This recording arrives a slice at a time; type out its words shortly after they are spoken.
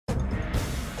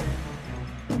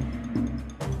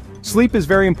Sleep is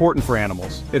very important for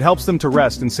animals. It helps them to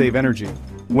rest and save energy.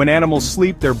 When animals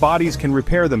sleep, their bodies can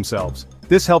repair themselves.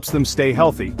 This helps them stay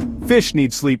healthy. Fish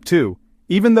need sleep too.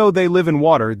 Even though they live in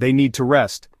water, they need to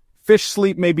rest. Fish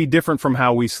sleep may be different from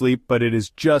how we sleep, but it is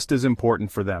just as important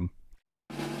for them.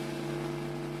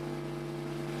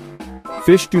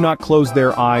 Fish do not close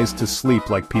their eyes to sleep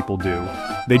like people do.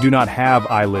 They do not have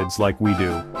eyelids like we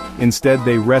do. Instead,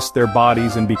 they rest their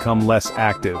bodies and become less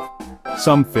active.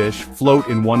 Some fish float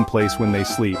in one place when they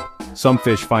sleep. Some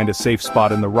fish find a safe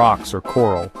spot in the rocks or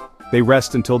coral. They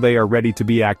rest until they are ready to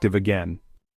be active again.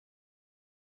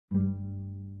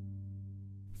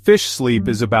 Fish sleep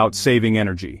is about saving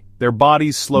energy. Their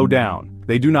bodies slow down.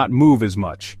 They do not move as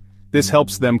much. This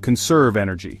helps them conserve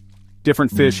energy.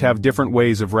 Different fish have different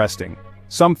ways of resting.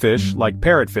 Some fish, like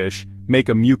parrotfish, make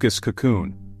a mucus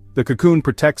cocoon. The cocoon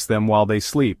protects them while they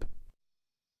sleep.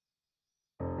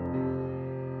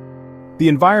 The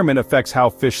environment affects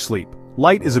how fish sleep.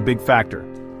 Light is a big factor.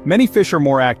 Many fish are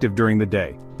more active during the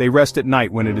day. They rest at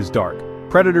night when it is dark.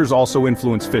 Predators also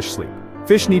influence fish sleep.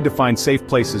 Fish need to find safe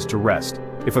places to rest.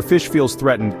 If a fish feels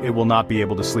threatened, it will not be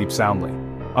able to sleep soundly.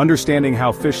 Understanding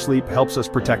how fish sleep helps us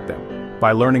protect them.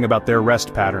 By learning about their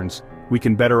rest patterns, we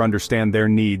can better understand their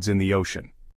needs in the ocean.